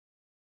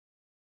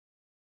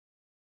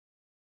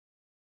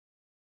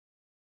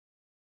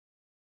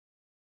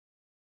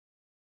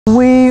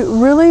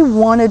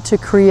wanted to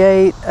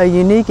create a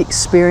unique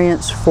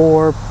experience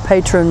for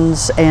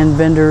patrons and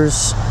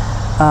vendors,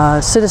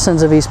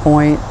 citizens of East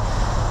Point,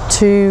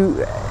 to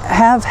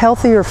have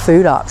healthier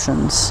food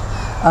options.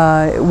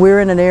 We're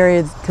in an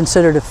area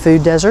considered a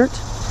food desert,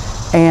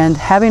 and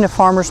having a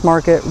farmer's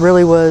market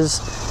really was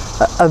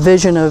a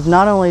vision of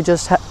not only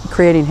just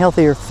creating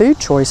healthier food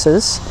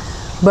choices,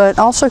 but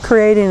also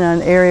creating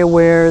an area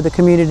where the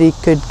community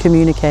could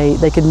communicate,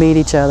 they could meet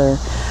each other,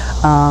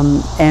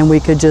 and we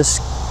could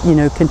just,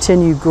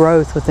 continue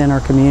growth within our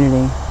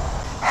community.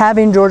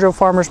 Having Georgia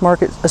Farmers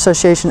Market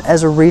Association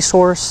as a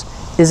resource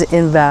is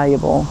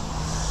invaluable.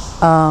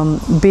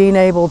 Being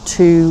able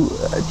to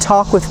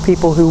talk with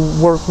people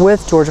who work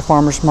with Georgia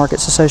Farmers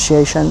Markets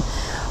Association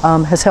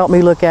has helped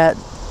me look at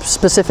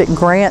specific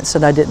grants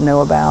that I didn't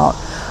know about.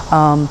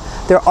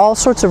 There are all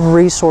sorts of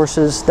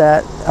resources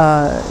that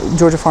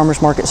Georgia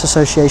Farmers Markets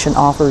Association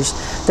offers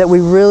that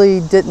we really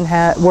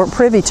weren't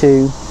privy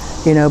to,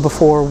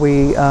 before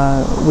we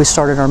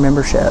started our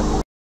membership.